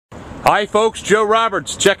Hi folks, Joe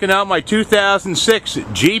Roberts checking out my 2006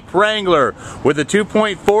 Jeep Wrangler with a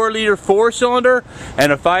 2.4 liter 4-cylinder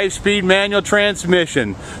and a 5-speed manual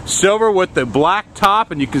transmission. Silver with the black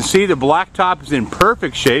top, and you can see the black top is in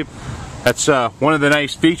perfect shape. That's one of the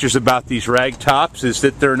nice features about these rag tops, is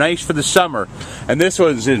that they're nice for the summer. And this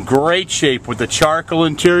one's in great shape with the charcoal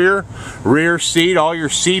interior, rear seat, all your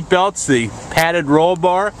seat belts, the padded roll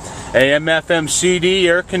bar, AM, FM, CD,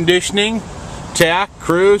 air conditioning, tack,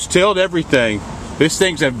 cruise, tilt, everything. This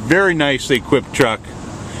thing's a very nicely equipped truck.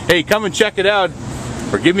 Hey, come and check it out,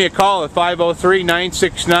 or give me a call at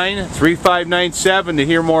 503-969-3597 to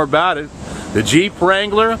hear more about it. The Jeep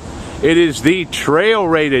Wrangler, it is the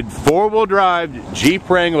trail-rated 4-wheel drive Jeep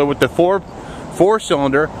Wrangler with the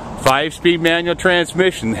 4-cylinder 5-speed manual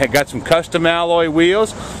transmission. It got some custom alloy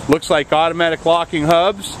wheels, looks like automatic locking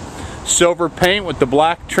hubs, silver paint with the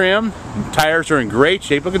black trim. Tires are in great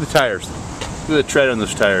shape. Look at the tires. Look at the tread on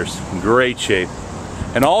those tires, in great shape.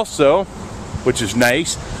 And also, which is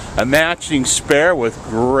nice, a matching spare with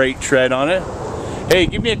great tread on it. Hey,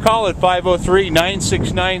 give me a call at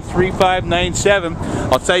 503-969-3597.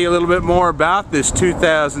 I'll tell you a little bit more about this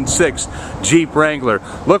 2006 Jeep Wrangler.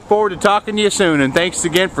 Look forward to talking to you soon, and thanks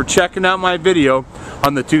again for checking out my video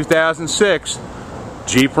on the 2006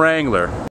 Jeep Wrangler.